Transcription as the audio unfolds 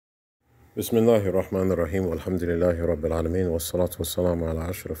بسم الله الرحمن الرحيم والحمد لله رب العالمين والصلاة والسلام على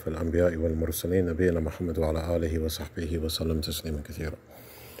أشرف الأنبياء والمرسلين نبينا محمد وعلى آله وصحبه وسلم تسليما كثيرا.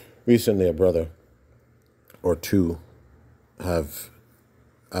 Recently a brother or two have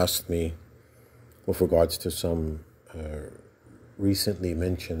asked me with regards to some recently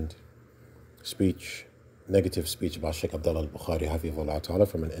mentioned speech, negative speech about Shaykh ʿAbdullah Bukhari Hafidhullah Ta'ala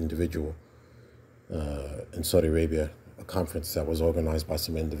from an individual in Saudi Arabia, a conference that was organized by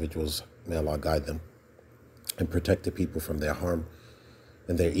some individuals. May Allah guide them and protect the people from their harm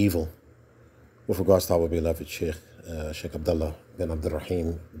and their evil. With regards to our beloved Shaykh, Shaykh Abdullah bin Abdul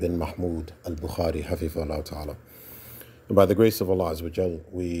Rahim bin Mahmud al-Bukhari Hafidhullah Ta'ala. And by the grace of Allah Azza wa Jal,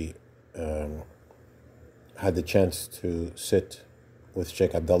 we had the chance to sit with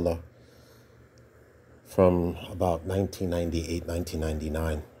Shaykh Abdullah from about 1998,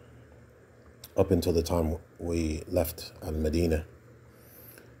 1999, up until the time we left Al-Madinah.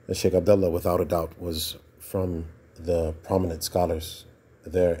 Shaykh Abdullah, without a doubt, was from the prominent scholars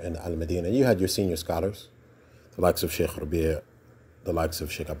there in Al-Madinah. You had your senior scholars, the likes of Shaykh Rabi', the likes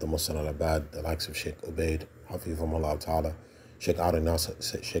of Shaykh Abdul Muhsin al-Abad, the likes of Shaykh Ubaid, Hafidhahullah Ta'ala, Shaykh Ali Nasr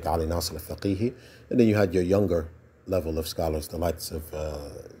al-Faqihi, and then you had your younger level of scholars, the likes of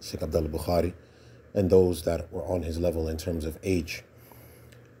Shaykh Abdullah Bukhari, and those that were on his level in terms of age.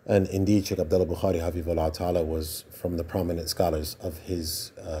 And indeed, Shaykh Abdullah Bukhari Hafidhullah Ta'ala was from the prominent scholars of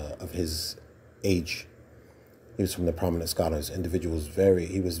his age. He was from the prominent scholars, individuals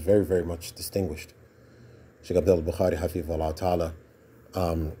he was very, very much distinguished. Shaykh Abdullah Bukhari Hafidhullah Ta'ala.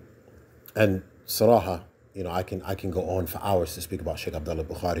 And Saraha, I can go on for hours to speak about Shaykh Abdullah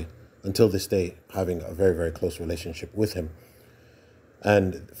Bukhari, until this day, having a very, very close relationship with him.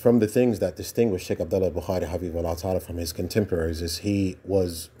 And from the things that distinguish Shaykh Abdullah Bukhari Hafidhullah Ta'ala from his contemporaries is he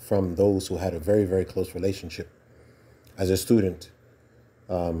was from those who had a very, very close relationship as a student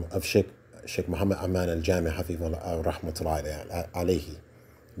of Shaykh Muhammad Aman al-Jami Hafidhullah Rahmatullahi alayhi.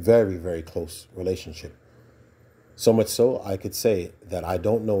 Very, very close relationship. So much so, I could say that I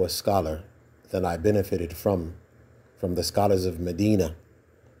don't know a scholar that I benefited from the scholars of Medina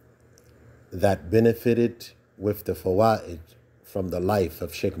that benefited with the fawaid from the life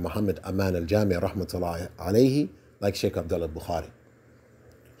of Shaykh Muhammad Aman al-Jami Rahmatullahi alayhi like Shaykh Abdullah Bukhari.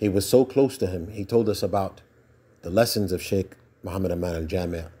 He was so close to him. He told us about the lessons of Shaykh Muhammad Aman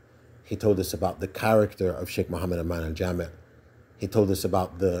al-Jami. He told us about the character of Shaykh Muhammad Aman al-Jami. He told us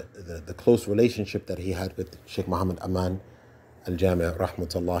about the close relationship that he had with Shaykh Muhammad Aman al-Jami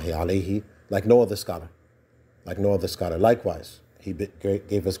Rahmatullahi alayhi like no other scholar. Like no other scholar. Likewise, he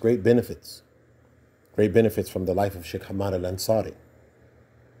gave us great benefits from the life of Shaykh Hamad al-Ansari.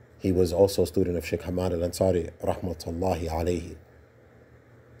 He was also a student of Shaykh Hamad al-Ansari, rahmatullahi alayhi.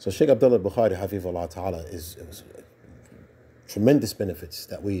 So Shaykh Abdullah Bukhari, Hafidhullah Ta'ala, is tremendous benefits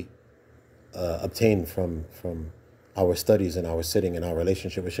that we obtain from our studies and our sitting and our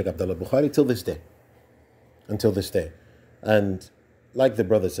relationship with Shaykh Abdullah Bukhari until this day. And like the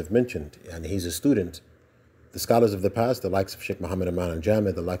brothers have mentioned, and he's a student, the scholars of the past, the likes of Shaykh Muhammad Aman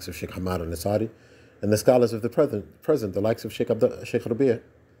al-Jami, the likes of Shaykh Hamad al-Ansari, and the scholars of the present, the likes of Shaykh Rabi',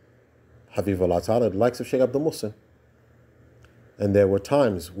 Hafidhullah Ta'ala, the likes of Shaykh Abdul Muhsin. And there were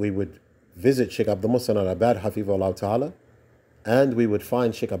times we would visit Shaykh Abdul Muhsin al-Abad, Hafidhullah Ta'ala, and we would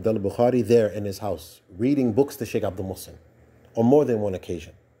find Shaykh Abdullah Bukhari there in his house, reading books to Shaykh Abdul Muhsin, on more than one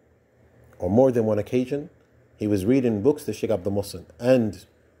occasion. He was reading books to Shaykh Abdul Muhsin. And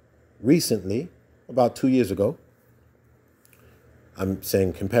recently, about 2 years ago, I'm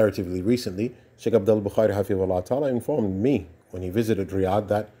saying comparatively recently, Shaykh Abdullah Bukhari Hafidhullah Ta'ala informed me when he visited Riyadh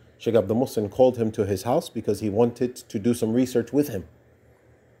that Shaykh Abdul Muhsin called him to his house because he wanted to do some research with him.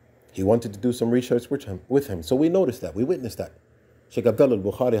 So we noticed that, we witnessed that. Shaykh Abdullah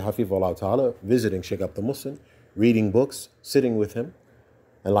Bukhari Hafidhullah Ta'ala visiting Shaykh Abdul Muhsin, reading books, sitting with him.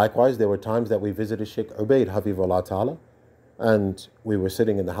 And likewise, there were times that we visited Shaykh Ubaid Hafidhullah Ta'ala, and we were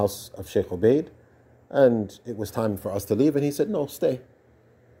sitting in the house of Shaykh Ubaid, and it was time for us to leave, and he said, no, stay.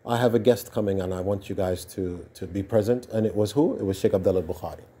 I have a guest coming and I want you guys to be present. And it was who? It was Shaykh Abdullah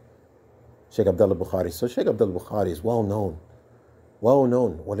Bukhari. Shaykh Abdullah Bukhari. So Shaykh Abdullah Bukhari is well known.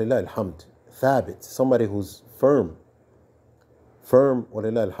 Walillah alhamd. Thabit. Somebody who's firm.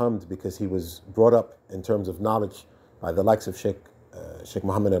 Walillah alhamd, because he was brought up in terms of knowledge by the likes of Shaykh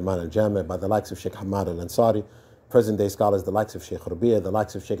Muhammad Aman al-Jami, by the likes of Shaykh Hamad al-Ansari, present day scholars, the likes of Shaykh Rabi', the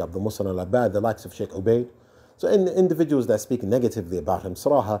likes of Shaykh Abdul Muhsin al-Abad, the likes of Shaykh Ubaid. So individuals that speak negatively about him,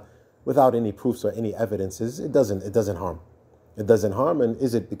 Saraha, without any proofs or any evidences, it doesn't harm. It doesn't harm. And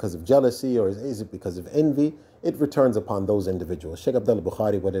is it because of jealousy or is it because of envy? It returns upon those individuals. Shaykh Abdullah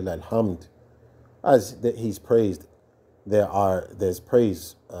Bukhari, walillah alhamd, as he's praised, there's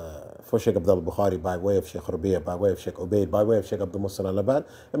praise for Shaykh Abdullah Bukhari by way of Shaykh Rabi'a, by way of Shaykh Ubaid, by way of Shaykh Abdul Muhsin al-Abad,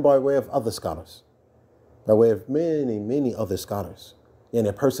 and by way of other scholars, by way of many other scholars. And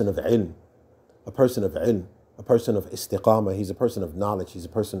a person of ilm, a person of ilm, a person of istiqamah. He's a person of knowledge. He's a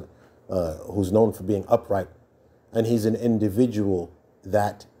person who's known for being upright. And he's an individual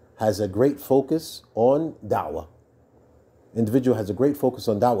that has a great focus on da'wah. Individual has a great focus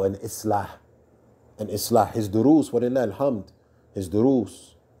on da'wah and islah. And islah, his duroos, walillah alhamd, his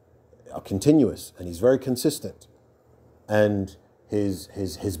duroos are continuous and he's very consistent. And his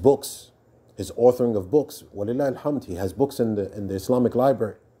books, his authoring of books, walillah alhamd, he has books in the Islamic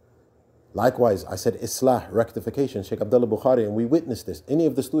library. Likewise, I said islah, rectification, Shaykh Abdullah Bukhari, and we witnessed this. Any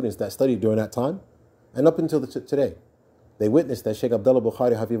of the students that studied during that time, and up until today, they witnessed that Shaykh Abdullah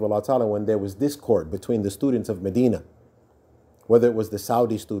Bukhari, Hafizahullah Ta'ala, when there was discord between the students of Medina, whether it was the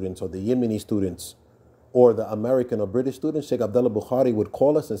Saudi students or the Yemeni students or the American or British students, Shaykh Abdullah Bukhari would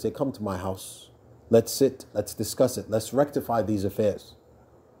call us and say, come to my house. Let's sit, let's discuss it, let's rectify these affairs.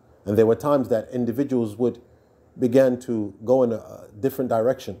 And there were times that individuals would begin to go in a different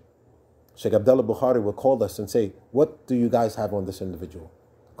direction. Shaykh Abdullah Bukhari would call us and say, what do you guys have on this individual?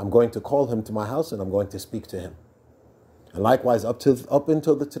 I'm going to call him to my house and I'm going to speak to him. And likewise, up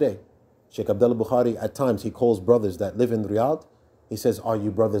until today, Shaykh Abdullah Bukhari, at times, he calls brothers that live in Riyadh. He says, are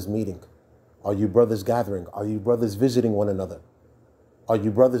you brothers meeting? Are you brothers gathering? Are you brothers visiting one another? Are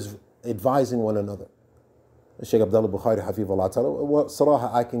you brothers advising one another? And Shaykh Abdullah Bukhari, Hafizahullah Ta'ala, well,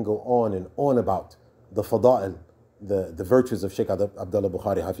 Saraha, I can go on and on about the fada'il, the virtues of Shaykh Abdullah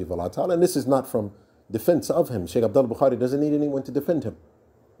Bukhari, Hafizahullah Ta'ala. And this is not from defense of him. Shaykh Abdullah Bukhari doesn't need anyone to defend him.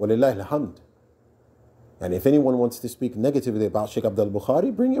 Walillahi alhamd. And if anyone wants to speak negatively about Shaykh Abdullah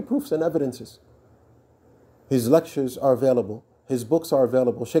Bukhari, bring your proofs and evidences. His lectures are available. His books are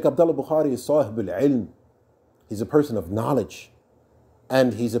available. Shaykh Abdullah Bukhari is sahibul ilm. He's a person of knowledge.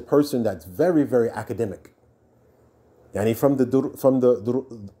 And he's a person that's very, very academic. Yani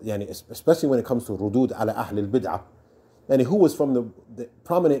especially when it comes to rudud ala ahl al-bid'ah. And who was from the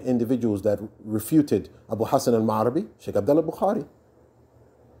prominent individuals that refuted Abu Hassan al-Ma'arabi? Shaykh Abdullah Bukhari.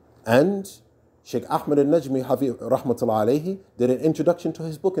 And Shaykh Ahmad al-Najmi, rahmatullah alayhi, did an introduction to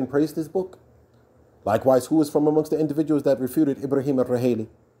his book and praised his book. Likewise, who was from amongst the individuals that refuted Ibrahim al-Ruhaili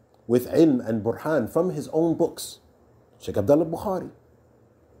with ilm and burhan from his own books? Shaykh Abdullah Bukhari.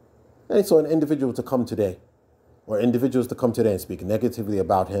 And so an individual to come today, or individuals to come today and speak negatively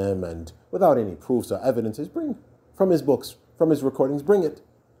about him and without any proofs or evidences, bring from his books, from his recordings, bring it.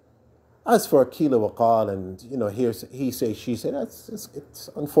 As for Akila wa qal and, he say, she say, it's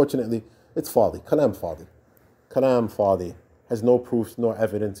unfortunately, it's fadi, kalam fadi. Kalam fadi has no proofs nor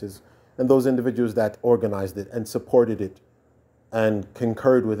evidences. And those individuals that organized it and supported it and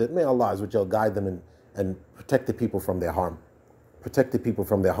concurred with it, may Allah Azza wa Jal guide them and protect the people from their harm. Protect the people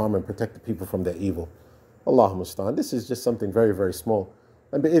from their harm and protect the people from their evil. Allahumma musta'an. This is just something very, very small.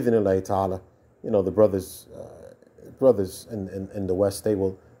 And bi'idhnillahi ta'ala, the brothers in the West, they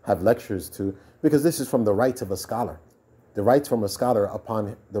will have lectures too, because this is from the rights of a scholar. The rights of a scholar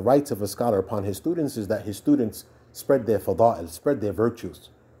upon his students is that his students spread their fada'il, spread their virtues.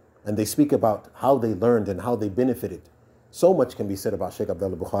 And they speak about how they learned and how they benefited. So much can be said about Shaykh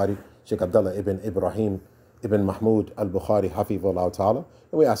Abdullah Bukhari, Shaykh Abdullah ibn Ibrahim ibn Mahmud al-Bukhari, Hafizahullah Ta'ala.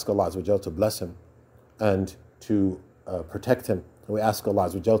 And we ask Allah Azza wa Jal to bless him and to protect him. And we ask Allah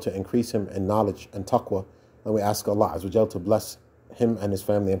Azza wa Jal to increase him in knowledge and taqwa. And we ask Allah Azza wa Jal to bless him and his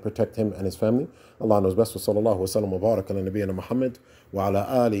family and protect him and his family. Allah knows best. Wa sallallahu wa sallam wa barak ala nabiyyina Muhammad wa ala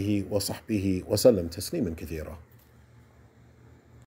alihi wa sahbihi wa sallam tasliman kathira.